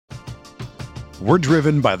We're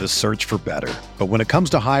driven by the search for better. But when it comes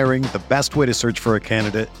to hiring, the best way to search for a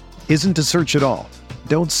candidate isn't to search at all.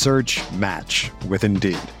 Don't search, match with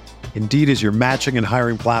Indeed. Indeed is your matching and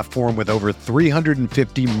hiring platform with over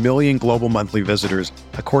 350 million global monthly visitors,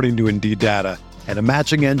 according to Indeed data, and a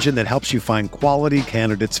matching engine that helps you find quality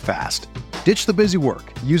candidates fast. Ditch the busy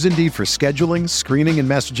work. Use Indeed for scheduling, screening, and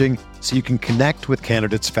messaging so you can connect with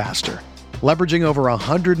candidates faster. Leveraging over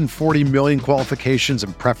 140 million qualifications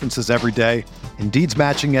and preferences every day, Indeed's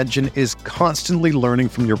matching engine is constantly learning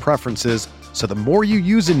from your preferences, so the more you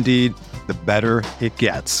use Indeed, the better it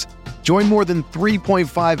gets. Join more than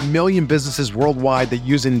 3.5 million businesses worldwide that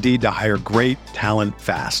use Indeed to hire great talent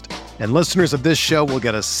fast. And listeners of this show will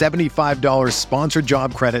get a $75 sponsored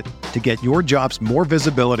job credit to get your jobs more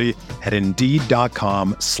visibility at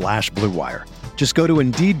Indeed.com/Blue Wire. Just go to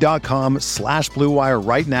Indeed.com/Blue Wire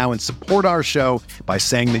right now and support our show by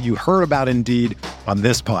saying that you heard about Indeed on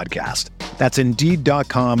this podcast. That's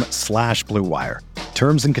Indeed.com/Blue Wire.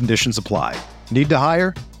 Terms and conditions apply. Need to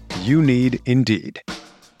hire? You need Indeed.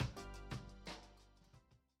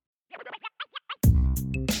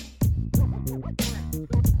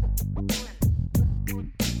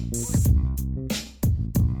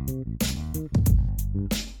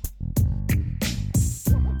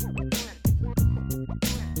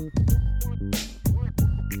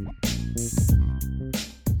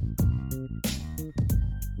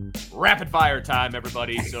 Rapid fire time,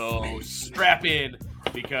 everybody. So strap in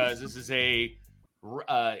because this is a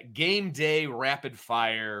game day rapid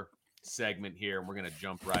fire segment here, and we're going to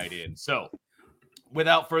jump right in. So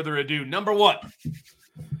without further ado, number one,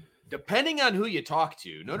 depending on who you talk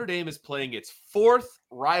to, Notre Dame is playing its fourth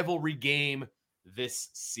rivalry game this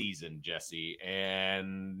season, Jesse,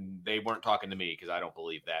 and they weren't talking to me because I don't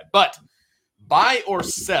believe that. But buy or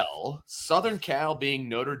sell Southern Cal being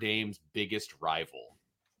Notre Dame's biggest rival?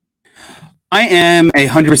 I am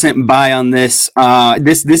 100% buy on this.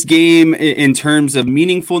 This game, in terms of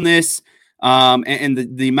meaningfulness, and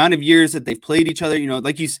the amount of years that they've played each other,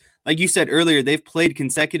 like you said earlier, they've played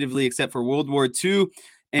consecutively except for World War II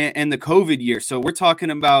and the COVID year. So we're talking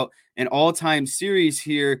about an all-time series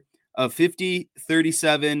here of 50,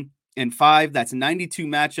 37, and 5. That's 92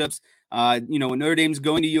 matchups. When Notre Dame's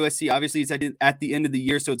going to USC, obviously it's at the end of the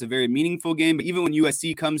year, so it's a very meaningful game. But even when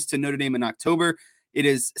USC comes to Notre Dame in October, it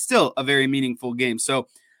is still a very meaningful game. So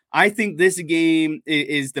I think this game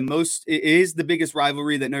is the biggest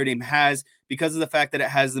rivalry that Notre Dame has because of the fact that it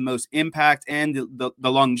has the most impact and the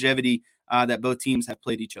longevity that both teams have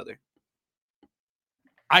played each other.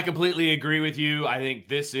 I completely agree with you. I think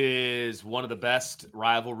this is one of the best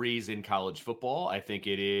rivalries in college football. I think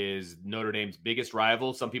it is Notre Dame's biggest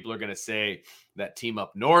rival. Some people are going to say that team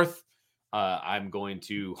up north. I'm going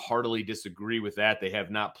to heartily disagree with that. They have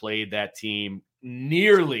not played that team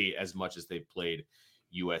nearly as much as they've played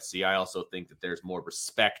USC. I also think that there's more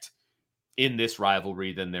respect in this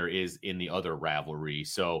rivalry than there is in the other rivalry.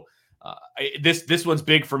 So this one's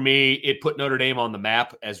big for me. It put Notre Dame on the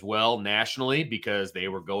map as well nationally because they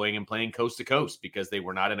were going and playing coast to coast because they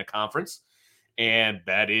were not in a conference. And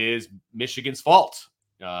that is Michigan's fault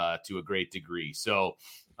to a great degree. So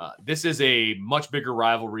this is a much bigger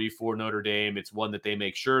rivalry for Notre Dame. It's one that they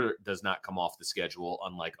make sure does not come off the schedule,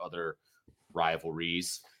 unlike other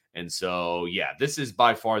rivalries. And so, yeah, this is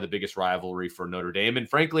by far the biggest rivalry for Notre Dame. And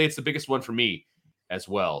frankly, it's the biggest one for me as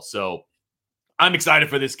well. So I'm excited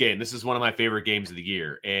for this game. This is one of my favorite games of the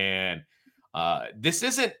year. And this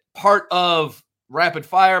isn't part of rapid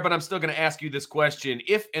fire, but I'm still going to ask you this question.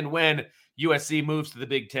 If and when USC moves to the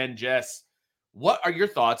Big Ten, Jess, what are your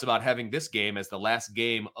thoughts about having this game as the last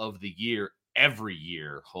game of the year every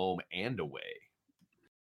year, home and away?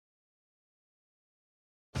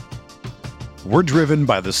 We're driven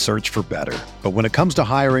by the search for better. But when it comes to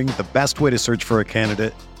hiring, the best way to search for a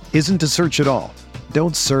candidate isn't to search at all.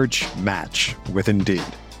 Don't search, match with Indeed.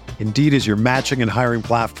 Indeed is your matching and hiring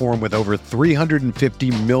platform with over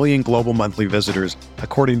 350 million global monthly visitors,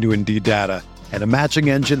 according to Indeed data, and a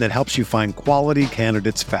matching engine that helps you find quality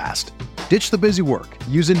candidates fast. Ditch the busy work.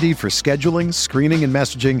 Use Indeed for scheduling, screening, and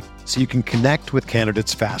messaging so you can connect with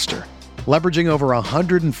candidates faster. Leveraging over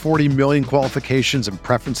 140 million qualifications and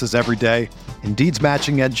preferences every day, Indeed's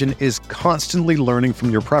matching engine is constantly learning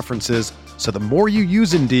from your preferences, so the more you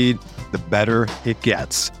use Indeed, the better it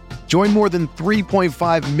gets. Join more than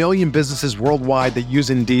 3.5 million businesses worldwide that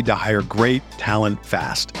use Indeed to hire great talent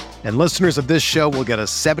fast. And listeners of this show will get a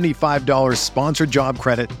 $75 sponsored job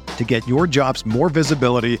credit to get your jobs more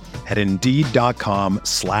visibility at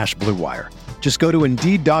Indeed.com/Blue Wire. Just go to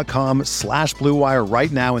Indeed.com/Blue Wire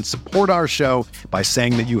right now and support our show by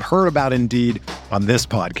saying that you heard about Indeed on this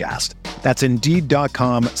podcast. That's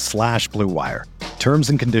Indeed.com/Blue Wire. Terms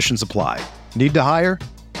and conditions apply. Need to hire?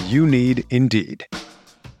 You need Indeed.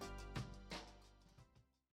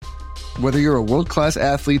 Whether you're a world-class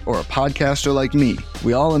athlete or a podcaster like me,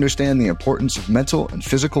 we all understand the importance of mental and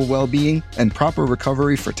physical well-being and proper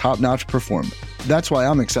recovery for top-notch performance. That's why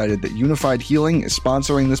I'm excited that Unified Healing is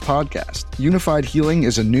sponsoring this podcast. Unified Healing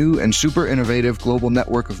is a new and super innovative global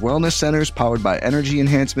network of wellness centers powered by Energy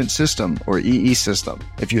Enhancement System, or EE System.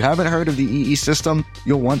 If you haven't heard of the EE System,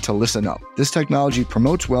 you'll want to listen up. This technology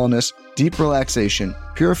promotes wellness, deep relaxation,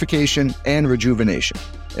 purification, and rejuvenation.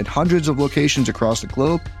 In hundreds of locations across the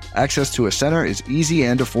globe, access to a center is easy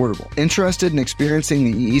and affordable. Interested in experiencing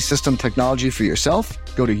the EE System technology for yourself?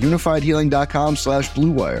 Go to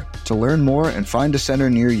unifiedhealing.com/bluewire to learn more and find a center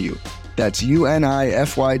near you. That's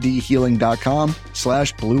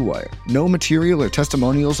unifydhealing.com/bluewire. No material or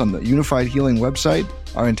testimonials on the Unified Healing website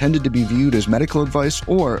are intended to be viewed as medical advice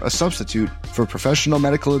or a substitute for professional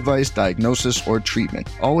medical advice, diagnosis, or treatment.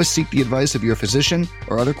 Always seek the advice of your physician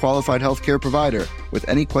or other qualified healthcare provider with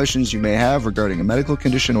any questions you may have regarding a medical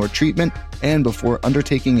condition or treatment and before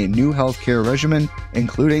undertaking a new healthcare regimen,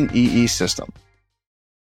 including EE System.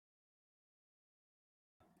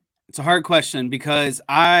 It's a hard question because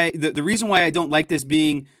the reason why I don't like this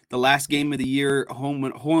being the last game of the year, home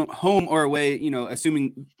or away,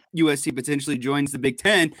 assuming USC potentially joins the Big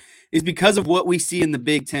Ten, is because of what we see in the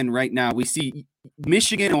Big Ten right now. We see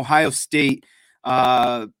Michigan, Ohio State,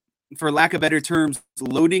 for lack of better terms,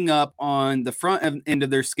 loading up on the front end of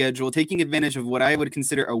their schedule, taking advantage of what I would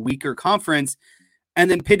consider a weaker conference,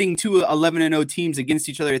 and then pitting two 11-0 teams against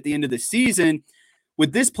each other at the end of the season.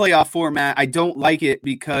 With this playoff format, I don't like it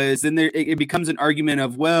because then it becomes an argument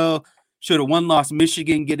of, well, should a one-loss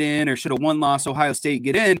Michigan get in or should a one-loss Ohio State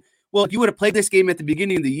get in? Well, if you would have played this game at the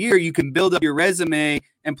beginning of the year, you can build up your resume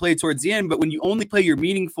and play towards the end. But when you only play your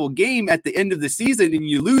meaningful game at the end of the season and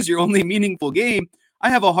you lose your only meaningful game, I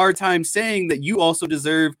have a hard time saying that you also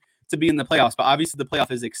deserve to be in the playoffs. But obviously the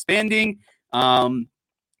playoff is expanding. They're going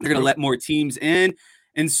to let more teams in.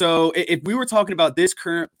 And so if we were talking about this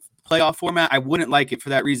current playoff format, I wouldn't like it for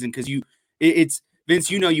that reason because it's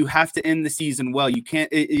Vince, you have to end the season well. You can't,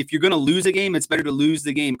 if you're going to lose a game, it's better to lose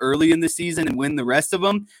the game early in the season and win the rest of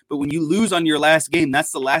them. But when you lose on your last game,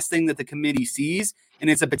 that's the last thing that the committee sees. And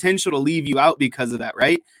it's a potential to leave you out because of that,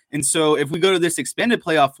 right? And so if we go to this expanded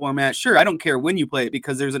playoff format, sure, I don't care when you play it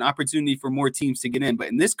because there's an opportunity for more teams to get in. But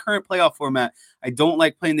in this current playoff format, I don't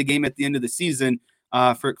like playing the game at the end of the season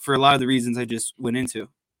for a lot of the reasons I just went into.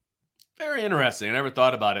 Very interesting. I never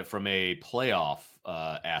thought about it from a playoff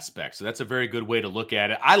aspect. So that's a very good way to look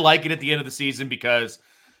at it. I like it at the end of the season because,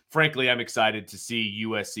 frankly, I'm excited to see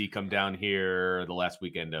USC come down here the last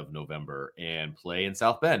weekend of November and play in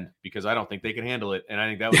South Bend because I don't think they can handle it. And I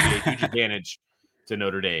think that would be a huge advantage to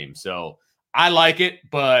Notre Dame. So I like it,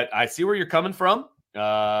 but I see where you're coming from.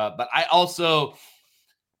 But I also,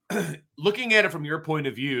 looking at it from your point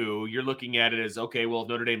of view, you're looking at it as, okay, well, if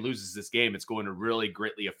Notre Dame loses this game, it's going to really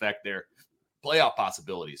greatly affect their playoff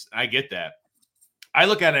possibilities. I get that. I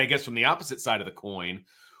look at it, I guess, from the opposite side of the coin,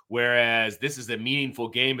 whereas this is a meaningful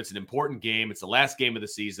game. It's an important game. It's the last game of the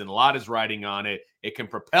season. A lot is riding on it. It can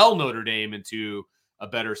propel Notre Dame into a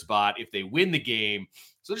better spot if they win the game.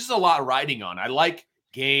 So there's just a lot riding on. I like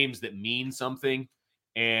games that mean something,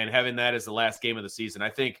 and having that as the last game of the season, I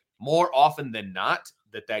think more often than not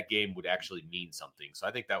that game would actually mean something. So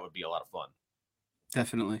I think that would be a lot of fun.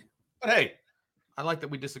 Definitely. But hey, I like that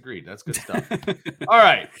we disagreed. That's good stuff. All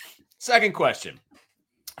right. Second question.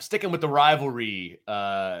 Sticking with the rivalry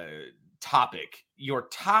topic, your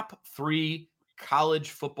top 3 college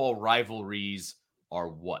football rivalries are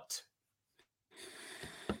what?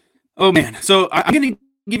 Oh, man. So I'm going to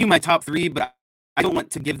give you my top 3, but I don't want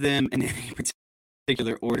to give them in any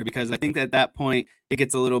particular order because I think that at that point it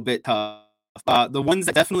gets a little bit tough. The ones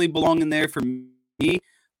that definitely belong in there for me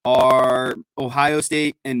are Ohio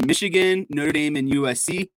State and Michigan, Notre Dame and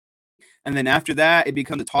USC. And then after that, it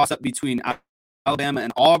becomes a toss-up between Alabama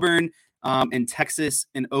and Auburn, and Texas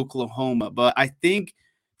and Oklahoma. But I think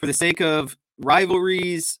for the sake of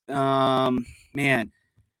rivalries, I'm going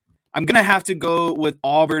to have to go with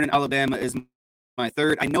Auburn and Alabama as my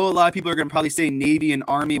third. I know a lot of people are going to probably say Navy and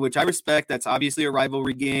Army, which I respect. That's obviously a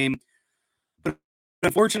rivalry game. But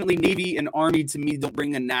unfortunately, Navy and Army to me don't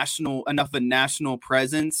bring enough of a national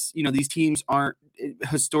presence. These teams aren't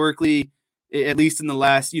historically, at least in the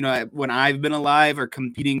last, when I've been alive, are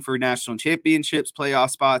competing for national championships, playoff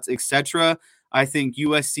spots, etc. I think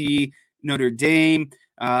USC, Notre Dame,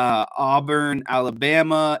 Auburn,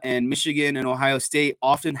 Alabama, and Michigan and Ohio State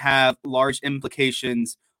often have large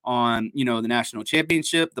implications on, the national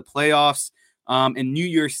championship, the playoffs, and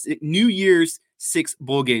New Year's 6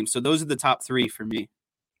 bowl games. So those are the top 3 for me.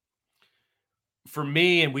 For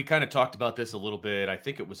me, and we kind of talked about this a little bit, I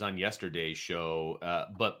think it was on yesterday's show,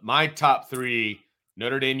 but my top 3,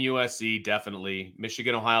 Notre Dame, USC, definitely.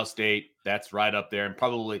 Michigan, Ohio State, that's right up there. And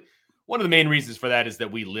probably one of the main reasons for that is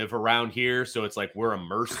that we live around here. So it's like we're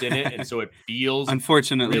immersed in it. And so it feels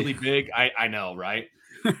unfortunately really big. I know, right?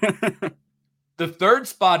 The third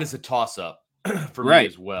spot is a toss-up for me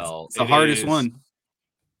as well. It's the hardest one.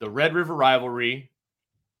 The Red River rivalry.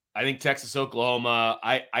 I think Texas, Oklahoma,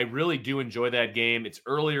 I really do enjoy that game. It's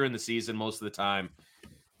earlier in the season most of the time,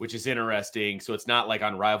 which is interesting. So it's not like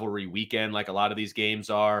on rivalry weekend like a lot of these games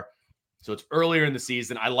are. So it's earlier in the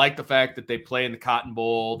season. I like the fact that they play in the Cotton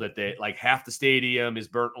Bowl, that they like half the stadium is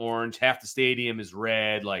burnt orange, half the stadium is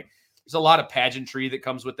red. Like there's a lot of pageantry that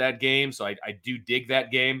comes with that game. So I do dig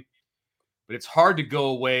that game. But it's hard to go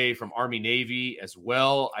away from Army-Navy as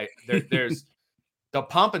well. There's the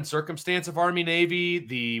pomp and circumstance of Army-Navy,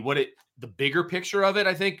 the bigger picture of it,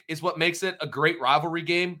 I think, is what makes it a great rivalry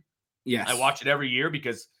game. Yes. I watch it every year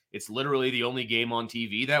because it's literally the only game on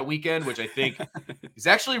TV that weekend, which I think is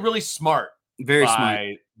actually really smart. Very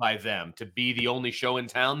smart by them to be the only show in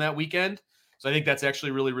town that weekend. So I think that's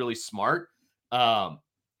actually really, really smart. From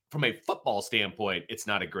a football standpoint, it's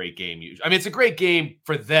not a great game. I mean, it's a great game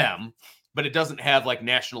for them, but it doesn't have like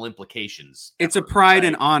national implications. It's a pride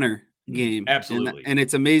and honor game. Absolutely. And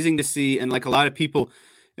it's amazing to see. And like a lot of people,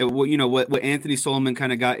 what Anthony Solomon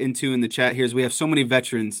kind of got into in the chat here is we have so many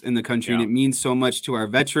veterans in the country, and it means so much to our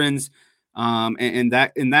veterans. And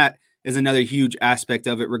that is another huge aspect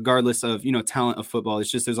of it, regardless of, talent of football.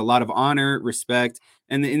 It's just, there's a lot of honor, respect.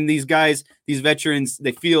 And these guys, these veterans,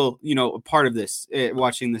 they feel, a part of this,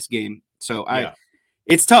 watching this game. So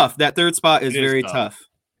it's tough. That third spot is very tough.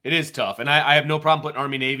 It is tough. And I have no problem putting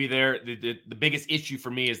Army-Navy there. The biggest issue for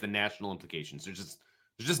me is the national implications. There's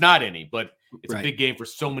just not any, but it's a big game for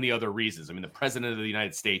so many other reasons. I mean, the president of the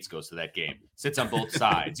United States goes to that game, sits on both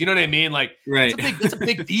sides. You know what I mean? Like, it's a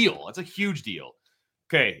big deal. It's a huge deal.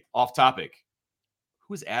 Okay, off topic.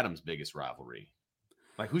 Who is Adam's biggest rivalry?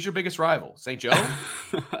 Like, who's your biggest rival? St. Joe?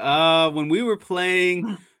 When we were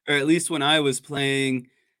playing, or at least when I was playing,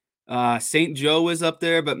 St. Joe was up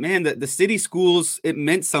there. But man, the city schools, it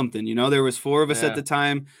meant something. There was 4 of us at the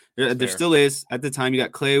time. There still is at the time. You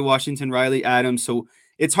got Clay, Washington, Riley, Adams. So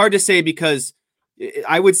it's hard to say, because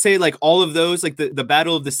I would say like all of those, like the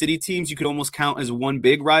battle of the city teams, you could almost count as one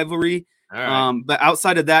big rivalry. Right. But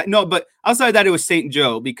outside of that, it was St.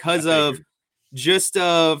 Joe because of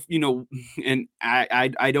and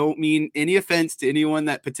I don't mean any offense to anyone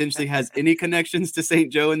that potentially has any connections to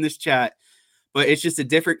St. Joe in this chat, but it's just a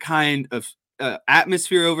different kind of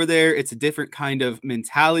atmosphere over there. It's a different kind of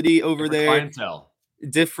mentality over there.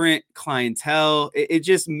 Different clientele. It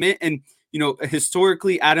just meant, and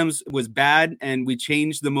historically Adams was bad, and we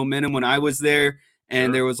changed the momentum when I was there.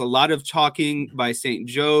 And there was a lot of chalking by St.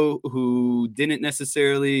 Joe, who didn't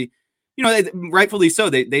necessarily, rightfully so.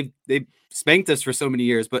 They spanked us for so many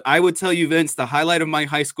years. But I would tell you, Vince, the highlight of my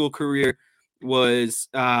high school career was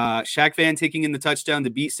Shaq Van taking in the touchdown to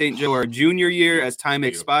beat St. Joe our junior year as time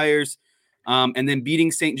expires, and then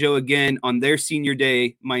beating St. Joe again on their senior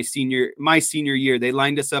day, my senior year. They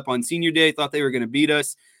lined us up on senior day, thought they were going to beat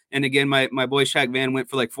us. And again, my boy Shaq Van went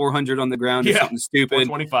for like 400 on the ground or something stupid.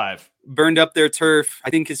 425. Burned up their turf. I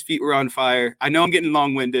think his feet were on fire. I know I'm getting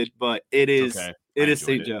long-winded, but it is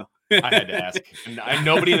St. Joe. I had to ask. And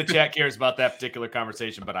nobody in the chat cares about that particular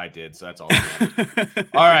conversation, but I did. So that's all.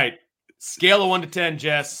 All right. Scale of 1 to 10,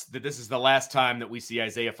 Jess, that this is the last time that we see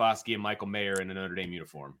Isaiah Foskey and Michael Mayer in a Notre Dame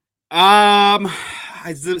uniform.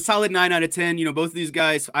 It's a solid 9 out of 10. Both of these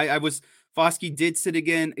guys, Foskey did sit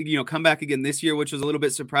again, come back again this year, which was a little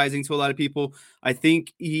bit surprising to a lot of people. I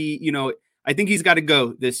think he's got to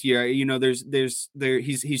go this year.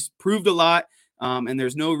 He's proved a lot, and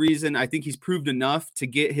there's no reason. I think he's proved enough to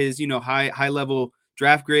get his, high level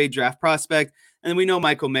draft grade, draft prospect. And we know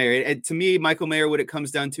Michael Mayer. To me, Michael Mayer, what it comes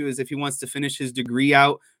down to is if he wants to finish his degree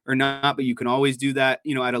out or not, but you can always do that,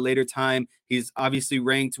 at a later time. He's obviously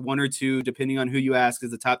ranked 1 or 2, depending on who you ask, as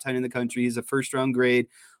the top 10 in the country. He's a first-round grade,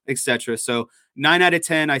 etc. So 9 out of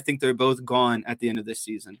 10, I think they're both gone at the end of this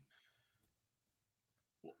season.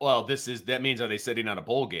 Well, that means, are they sitting on a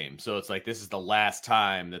bowl game? So it's like, this is the last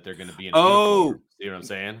time that they're going to be in a uniform. See what I'm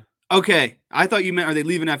saying? Okay. I thought you meant, are they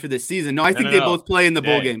leaving after this season? No, I think they both play in the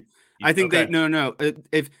bowl game. I think no.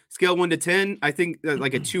 If scale 1 to 10, I think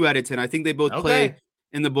like a 2 out of 10. I think they both play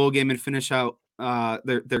in the bowl game and finish out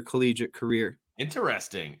their collegiate career.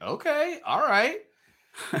 Interesting. Okay. All right.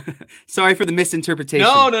 Sorry for the misinterpretation.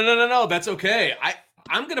 No. That's okay.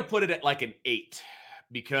 I'm going to put it at like an 8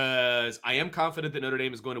 because I am confident that Notre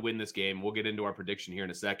Dame is going to win this game. We'll get into our prediction here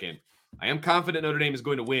in a second. I am confident Notre Dame is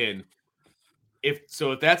going to win. If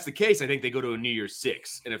that's the case, I think they go to a New Year's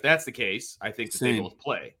Six. And if that's the case, I think that they both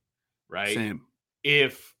play, right? Same.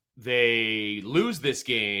 If they lose this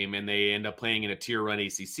game and they end up playing in a tier 1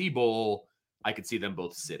 ACC bowl, I could see them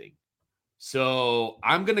both sitting. So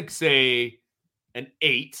I'm going to say an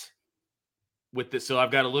 8 with this. So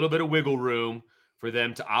I've got a little bit of wiggle room for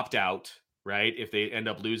them to opt out, right? If they end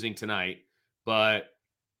up losing tonight. But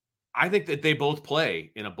I think that they both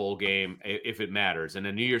play in a bowl game if it matters, and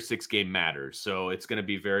a New Year's Six game matters. So it's going to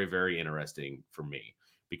be very, very interesting for me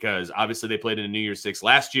because obviously they played in a New Year's Six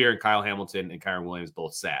last year, and Kyle Hamilton and Kyron Williams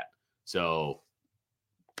both sat. So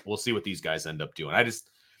we'll see what these guys end up doing. I just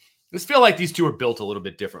feel like these two are built a little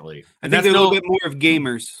bit differently. I think they're a little bit more of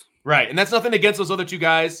gamers. Right. And that's nothing against those other two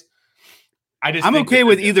guys. I'm okay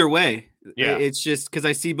with either way. Yeah. It's just because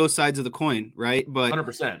I see both sides of the coin, right? But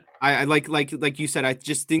 100%. I like you said, I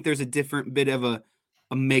just think there's a different bit of a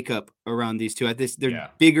makeup around these two.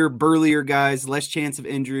 They're bigger, burlier guys, less chance of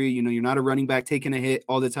injury. You know, you're not a running back taking a hit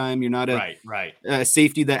all the time. You're not a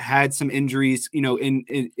safety that had some injuries, you know,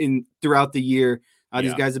 in throughout the year.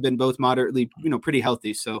 These guys have been both moderately, you know, pretty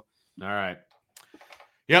healthy. So, all right.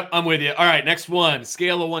 Yep, I'm with you. All right, next one.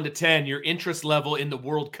 Scale of 1 to 10. Your interest level in the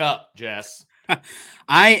World Cup, Jess.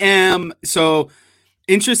 I am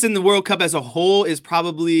interest in the World Cup as a whole is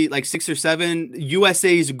probably like 6 or 7.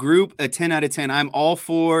 USA's group, a 10 out of 10. I'm all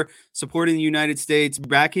for supporting the United States,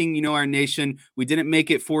 backing, you know, our nation. We didn't make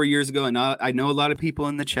it 4 years ago. And I know a lot of people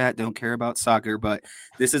in the chat don't care about soccer, but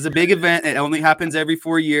this is a big event. It only happens every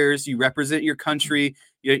 4 years. You represent your country.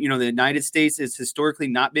 You know, the United States has historically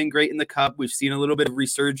not been great in the Cup. We've seen a little bit of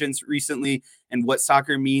resurgence recently and what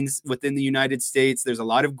soccer means within the United States. There's a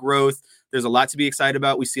lot of growth. There's a lot to be excited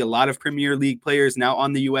about. We see a lot of Premier League players now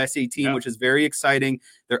on the USA team, which is very exciting.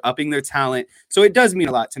 They're upping their talent. So it does mean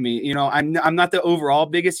a lot to me. You know, I'm not the overall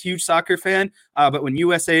biggest, huge soccer fan, but when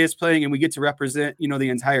USA is playing and we get to represent, you know, the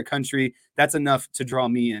entire country, that's enough to draw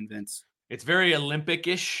me in, Vince. It's very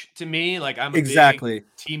Olympic-ish to me. Like I'm a big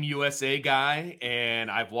Team USA guy, and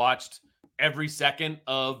I've watched every second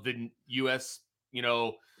of the U.S., you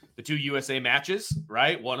know, the 2 USA matches,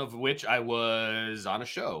 right? One of which I was on a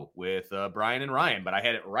show with Brian and Ryan, but I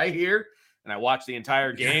had it right here, and I watched the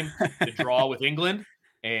entire game, the draw with England,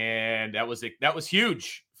 and that was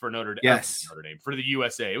huge for Notre Dame. Yes. Notre Dame, for the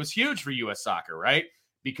USA. It was huge for U.S. soccer, right?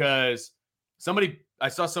 Because I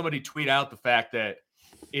saw somebody tweet out the fact that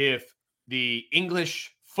if the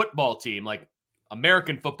English football team, like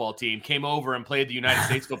American football team, came over and played the United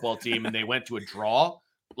States football team and they went to a draw,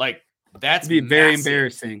 like that's very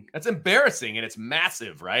embarrassing. That's embarrassing, and it's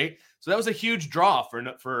massive, right? So that was a huge draw for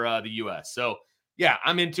the U.S. So yeah,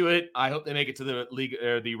 I'm into it. I hope they make it to the league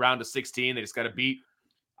or the round of 16. They just got to beat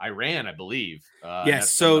Iran, I believe.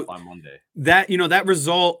 Yes. So on Monday. That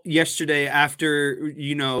result yesterday after,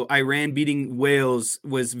 you know, Iran beating Wales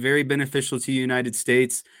was very beneficial to the United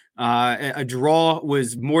States. A draw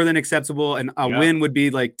was more than acceptable, and a win would be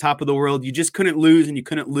like top of the world. You just couldn't lose, and you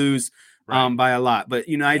couldn't lose by a lot. But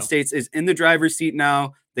United States is in the driver's seat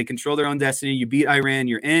now. They control their own destiny. You beat Iran,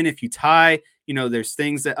 you're in. If you tie, you know, there's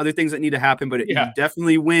other things that need to happen, but you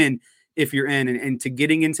definitely win if you're in. And to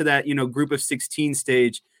getting into that, you know, group of 16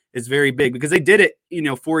 stage is very big because they did it, you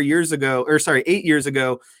know, 8 years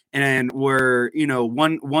ago, and were, you know,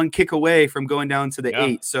 one kick away from going down to the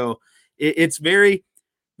 8. So it's very,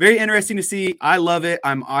 very interesting to see. I love it.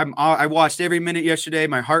 I watched every minute yesterday.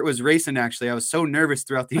 My heart was racing. Actually, I was so nervous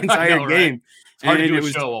throughout the entire game. Right? It's hard to do a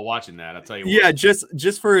show while watching that. I'll tell you. Yeah,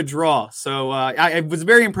 just for a draw. So I was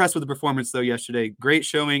very impressed with the performance though yesterday. Great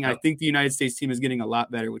showing. I think the United States team is getting a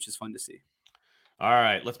lot better, which is fun to see. All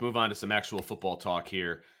right, let's move on to some actual football talk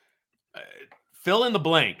here. Fill in the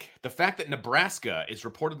blank. The fact that Nebraska is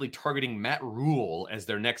reportedly targeting Matt Rule as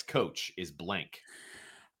their next coach is blank.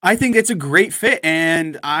 I think it's a great fit,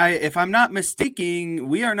 and if I'm not mistaken,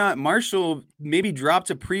 Marshall maybe dropped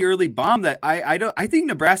a pre-early bomb that I think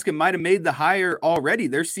Nebraska might have made the hire already.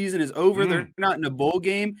 Their season is over. They're not in a bowl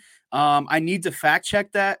game. I need to fact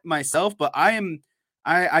check that myself, but I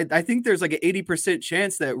think there's like an 80%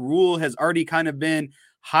 chance that Rule has already kind of been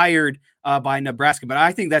hired by Nebraska, but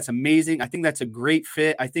I think that's amazing. I think that's a great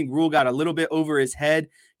fit. I think Rule got a little bit over his head,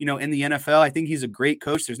 you know, in the NFL. I think he's a great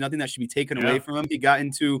coach. There's nothing that should be taken away from him. He got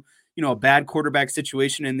into, you know, a bad quarterback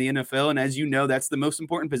situation in the NFL. And as you know, that's the most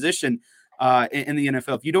important position in the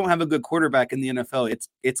NFL. If you don't have a good quarterback in the NFL,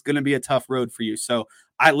 it's going to be a tough road for you. So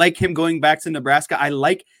I like him going back to Nebraska. I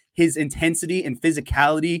like his intensity and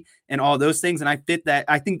physicality and all those things. And I think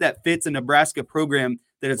that fits a Nebraska program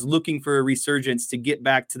that is looking for a resurgence to get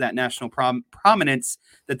back to that national prominence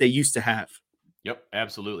that they used to have. Yep,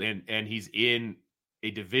 absolutely. And he's in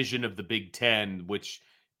a division of the Big Ten, which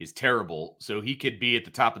is terrible. So he could be at the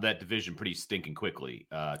top of that division pretty stinking quickly,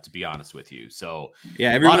 to be honest with you. So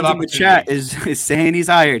yeah, everyone in the chat is saying he's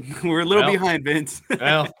hired. We're a little behind, Vince.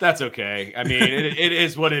 Well, that's okay. I mean, it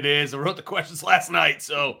is what it is. I wrote the questions last night,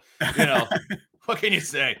 so what can you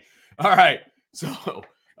say? All right. So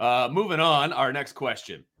moving on, our next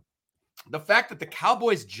question. The fact that the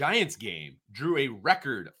Cowboys-Giants game drew a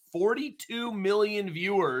record 42 million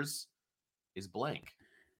viewers is blank.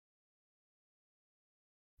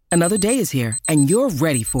 Another day is here, and you're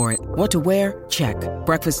ready for it. What to wear? Check.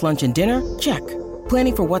 Breakfast, lunch, and dinner? Check.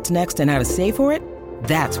 Planning for what's next and how to save for it?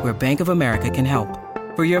 That's where Bank of America can help.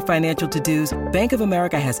 For your financial to-dos, Bank of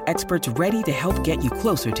America has experts ready to help get you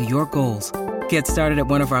closer to your goals. Get started at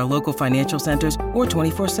one of our local financial centers or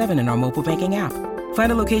 24/7 in our mobile banking app.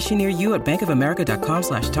 Find a location near you at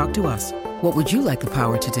bankofamerica.com/talktous. What would you like the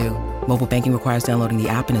power to do? Mobile banking requires downloading the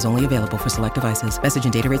app and is only available for select devices. Message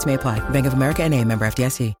and data rates may apply. Bank of America NA, member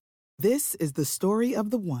FDIC. This is the story of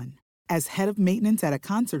the one. As head of maintenance at a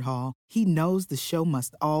concert hall, he knows the show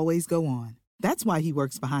must always go on. That's why he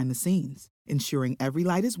works behind the scenes, ensuring every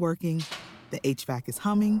light is working, the HVAC is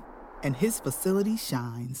humming, and his facility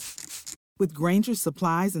shines. With Grainger's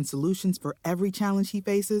supplies and solutions for every challenge he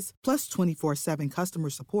faces, plus 24/7 customer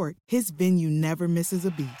support, his venue never misses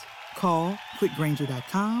a beat. Call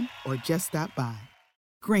quickgrainger.com or just stop by.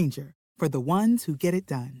 Grainger, for the ones who get it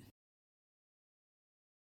done.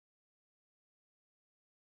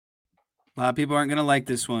 A lot of people aren't going to like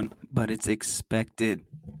this one, but it's expected.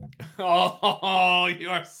 Oh, you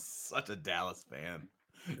are such a Dallas fan.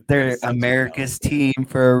 They're America's team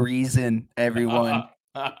for a reason, everyone.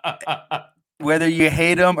 Whether you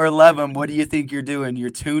hate them or love them, what do you think you're doing?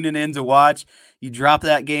 You're tuning in to watch. You drop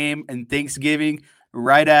that game and Thanksgiving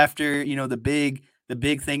right after, the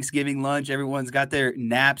big Thanksgiving lunch. Everyone's got their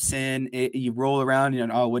naps in. You roll around,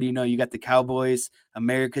 what do you know? You got the Cowboys,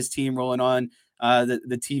 America's team rolling on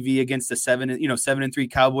the TV against the 7-3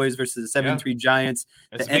 Cowboys versus the 7-3 Giants.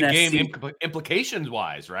 It's the a big NFC game implications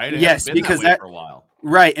wise, right? Yes, because that for a while.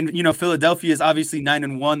 Right. And, Philadelphia is obviously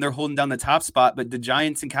 9-1. They're holding down the top spot, but the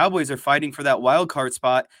Giants and Cowboys are fighting for that wild card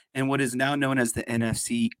spot and what is now known as the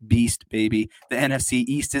NFC Beast, baby. The NFC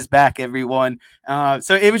East is back, everyone.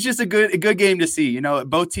 So it was just a good game to see.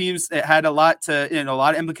 Both teams had a lot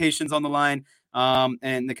of implications on the line,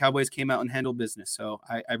 and the Cowboys came out and handled business. So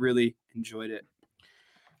I really enjoyed it.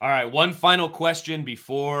 All right. One final question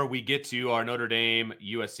before we get to our Notre Dame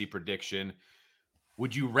USC prediction.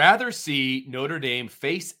 Would you rather see Notre Dame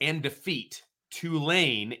face and defeat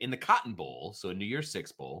Tulane in the Cotton Bowl, so a New Year's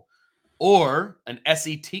Six Bowl, or an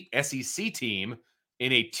SEC team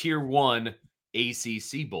in a Tier 1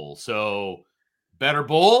 ACC Bowl? So better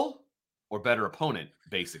bowl or better opponent,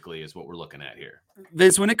 basically, is what we're looking at here.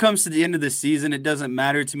 Vince, when it comes to the end of the season, it doesn't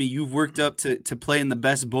matter to me. You've worked up to play in the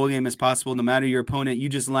best bowl game as possible, no matter your opponent. You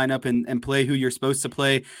just line up and play who you're supposed to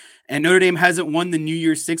play. And Notre Dame hasn't won the New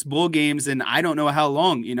Year's Six bowl games in I don't know how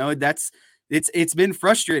long. It's been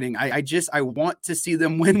frustrating. I want to see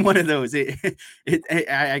them win one of those.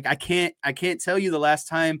 I can't tell you the last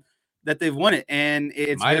time that they've won it, and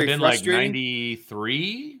it's might very have been frustrating. Like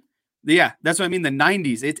 93. Yeah, that's what I mean. The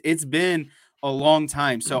 90s. It's been a long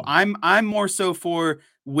time. So I'm more so for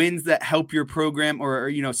wins that help your program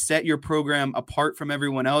or set your program apart from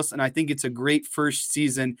everyone else. And I think it's a great first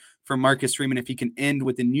season for Marcus Freeman if he can end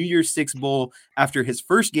with the New Year's Six Bowl after his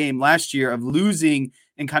first game last year of losing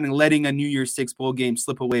and kind of letting a New Year's Six Bowl game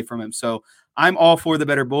slip away from him. So I'm all for the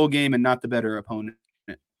better bowl game and not the better opponent.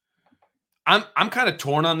 I'm kind of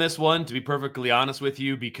torn on this one, to be perfectly honest with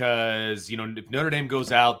you, because, if Notre Dame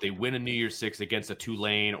goes out, they win a New Year's Six against a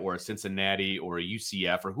Tulane or a Cincinnati or a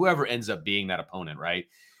UCF or whoever ends up being that opponent, right?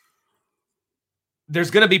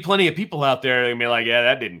 There's going to be plenty of people out there that are going to be like, yeah,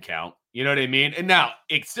 that didn't count. You know what I mean? And now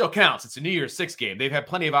it still counts. It's a New Year's Six game. They've had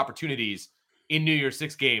plenty of opportunities in New Year's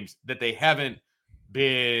Six games that they haven't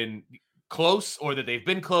been close, or that they've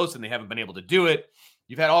been close and they haven't been able to do it.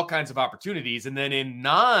 You've had all kinds of opportunities. And then in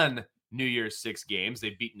New Year's Six games,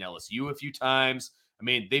 they've beaten LSU a few times. I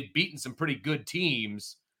mean, they've beaten some pretty good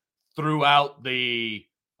teams throughout the,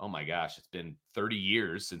 oh my gosh, it's been 30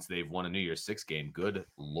 years since they've won a New Year's Six game. Good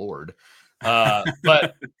Lord.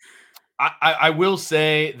 But I will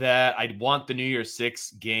say that I want the New Year's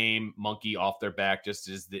Six game monkey off their back, just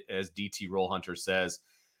as DT Roll Hunter says.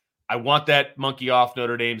 I want that monkey off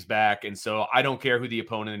Notre Dame's back, and so I don't care who the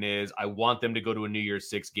opponent is. I want them to go to a New Year's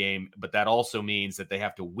Six game, but that also means that they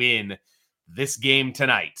have to win this game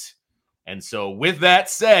tonight And so with that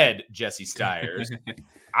said, Jesse Stiers,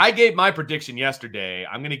 I gave my prediction yesterday.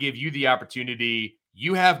 I'm going to give you the opportunity.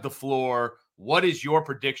 You have the floor. What is your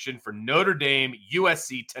prediction for Notre Dame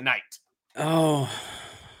USC tonight? Oh,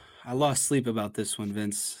 I lost sleep about this one,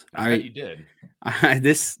 Vince. I bet you did. By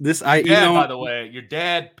the way, your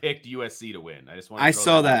dad picked USC to win. I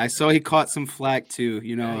saw that. I saw he caught some flack too.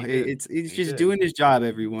 He's just doing his job,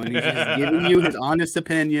 everyone. He's just giving you his honest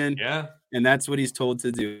opinion. Yeah. And that's what he's told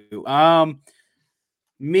to do.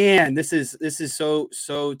 Man, this is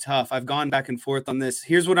so tough. I've gone back and forth on this.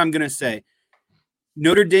 Here's what I'm going to say.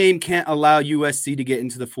 Notre Dame can't allow USC to get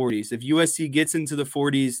into the 40s. If USC gets into the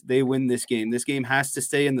 40s, they win this game. This game has to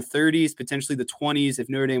stay in the 30s, potentially the 20s if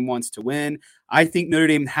Notre Dame wants to win. I think Notre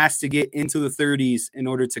Dame has to get into the 30s in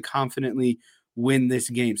order to confidently win this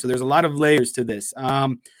game. So there's a lot of layers to this.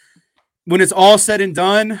 When it's all said and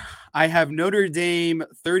done, I have Notre Dame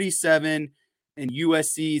 37 and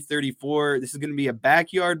USC 34. This is going to be a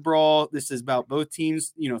backyard brawl. This is about both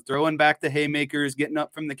teams, throwing back the haymakers, getting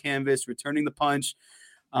up from the canvas, returning the punch.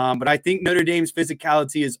 But I think Notre Dame's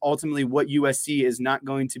physicality is ultimately what USC is not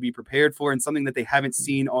going to be prepared for and something that they haven't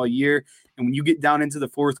seen all year. And when you get down into the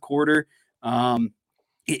fourth quarter,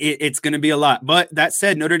 it's going to be a lot. But that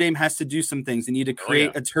said, Notre Dame has to do some things. They need to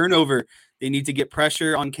create a turnover. They need to get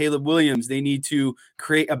pressure on Caleb Williams. They need to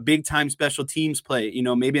create a big-time special teams play.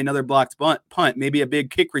 Maybe another blocked punt, maybe a big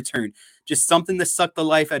kick return. Just something to suck the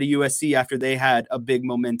life out of USC after they had a big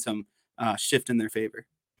momentum shift in their favor.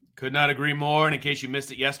 Could not agree more. And in case you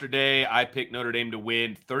missed it yesterday, I picked Notre Dame to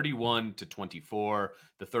win 31-24.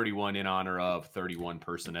 The 31 in honor of 31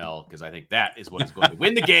 personnel, because I think that is what is going to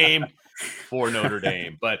win the game for Notre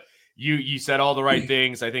Dame. But you said all the right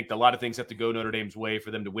things. I think a lot of things have to go Notre Dame's way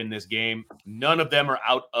for them to win this game. None of them are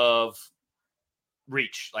out of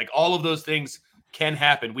reach. Like, all of those things can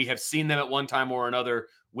happen. We have seen them at one time or another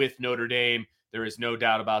with Notre Dame. There is no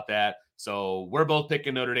doubt about that. So we're both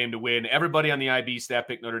picking Notre Dame to win. Everybody on the IB staff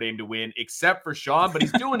picked Notre Dame to win, except for Sean, but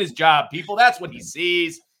he's doing his job, people. That's what he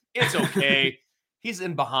sees. It's okay. He's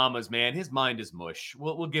in Bahamas, man. His mind is mush.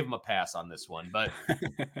 We'll give him a pass on this one. But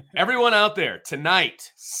everyone out there,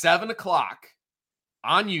 tonight, 7 o'clock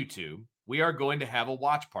on YouTube, we are going to have a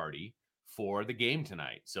watch party for the game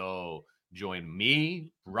tonight. So join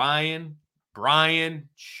me, Ryan, Brian,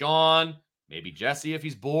 Sean, maybe Jesse if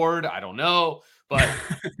he's bored. I don't know. But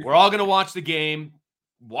we're all going to watch the game,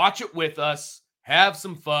 watch it with us, have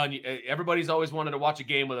some fun. Everybody's always wanted to watch a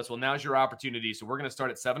game with us. Well, now's your opportunity. So we're going to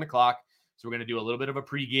start at 7 o'clock. So we're going to do a little bit of a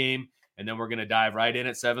pregame, and then we're going to dive right in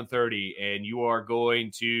at 7:30. And you are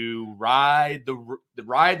going to ride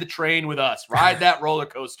the train with us, ride that roller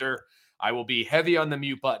coaster. I will be heavy on the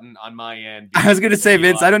mute button on my end. I was going to say,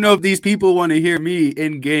 Vince, I don't know if these people want to hear me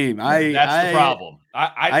in game. That's the problem.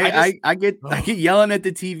 I get yelling at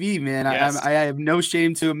the TV, man. Yes. I have no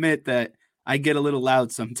shame to admit that I get a little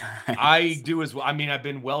loud sometimes. I do as well. I mean, I've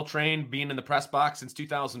been well-trained being in the press box since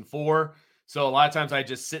 2004. So a lot of times I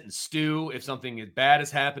just sit and stew if something bad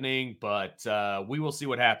is happening, but we will see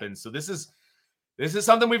what happens. So this is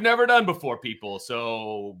something we've never done before, people.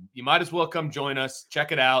 So you might as well come join us.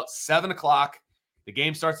 Check it out. 7 o'clock. The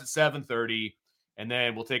game starts at 7:30, and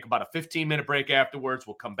then we'll take about a 15-minute break afterwards.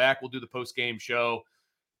 We'll come back. We'll do the post-game show.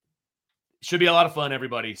 Should be a lot of fun,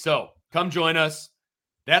 everybody. So come join us.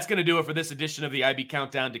 That's going to do it for this edition of the IB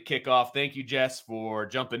Countdown to Kickoff. Thank you, Jess, for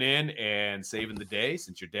jumping in and saving the day,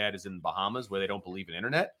 since your dad is in the Bahamas where they don't believe in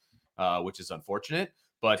internet, which is unfortunate.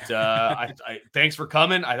 But thanks for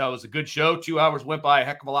coming. I thought it was a good show. 2 hours went by a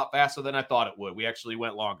heck of a lot faster than I thought it would. We actually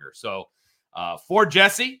went longer. So for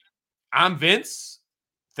Jesse, I'm Vince.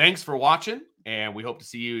 Thanks for watching, and we hope to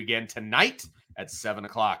see you again tonight at 7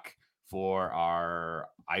 o'clock for our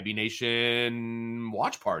IB Nation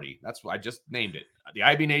watch party. That's what I just named it. The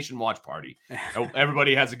IB Nation watch party. I hope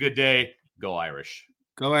everybody has a good day. Go Irish.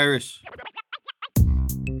 Go Irish.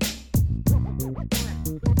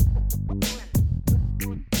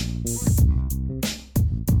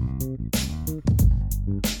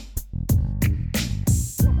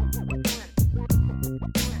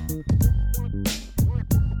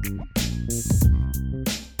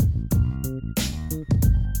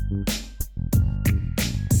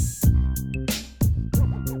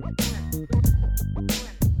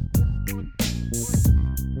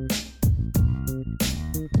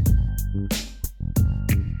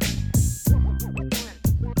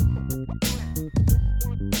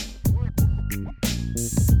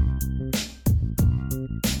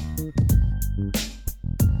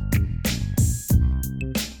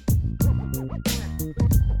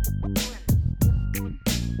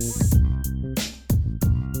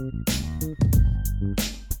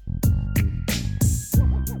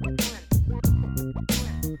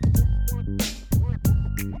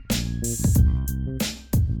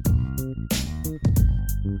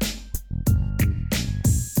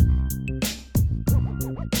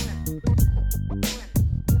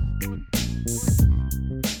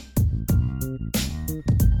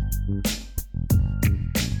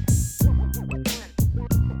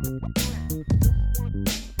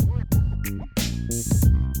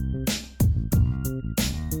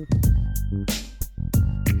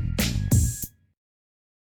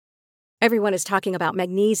 Everyone is talking about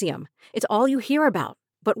magnesium. It's all you hear about.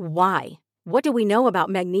 But why? What do we know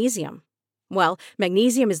about magnesium? Well,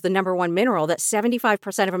 magnesium is the number one mineral that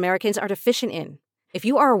 75% of Americans are deficient in. If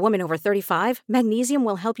you are a woman over 35, magnesium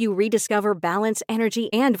will help you rediscover balance, energy,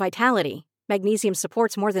 and vitality. Magnesium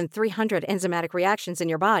supports more than 300 enzymatic reactions in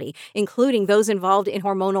your body, including those involved in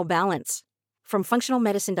hormonal balance. From functional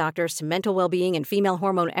medicine doctors to mental well-being and female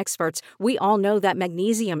hormone experts, we all know that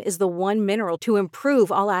magnesium is the one mineral to improve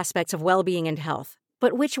all aspects of well-being and health.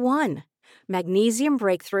 But which one? Magnesium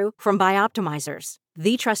Breakthrough from Bioptimizers,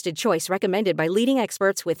 the trusted choice recommended by leading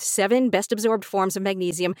experts with 7 best-absorbed forms of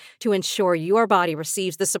magnesium to ensure your body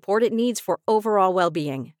receives the support it needs for overall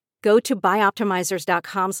well-being. Go to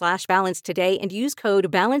bioptimizers.com/balance today and use code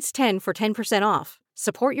BALANCE10 for 10% off.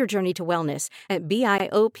 Support your journey to wellness at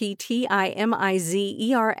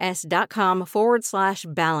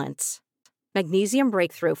bioptimizers.com/balance. Magnesium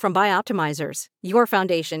Breakthrough from Bioptimizers, your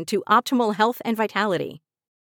foundation to optimal health and vitality.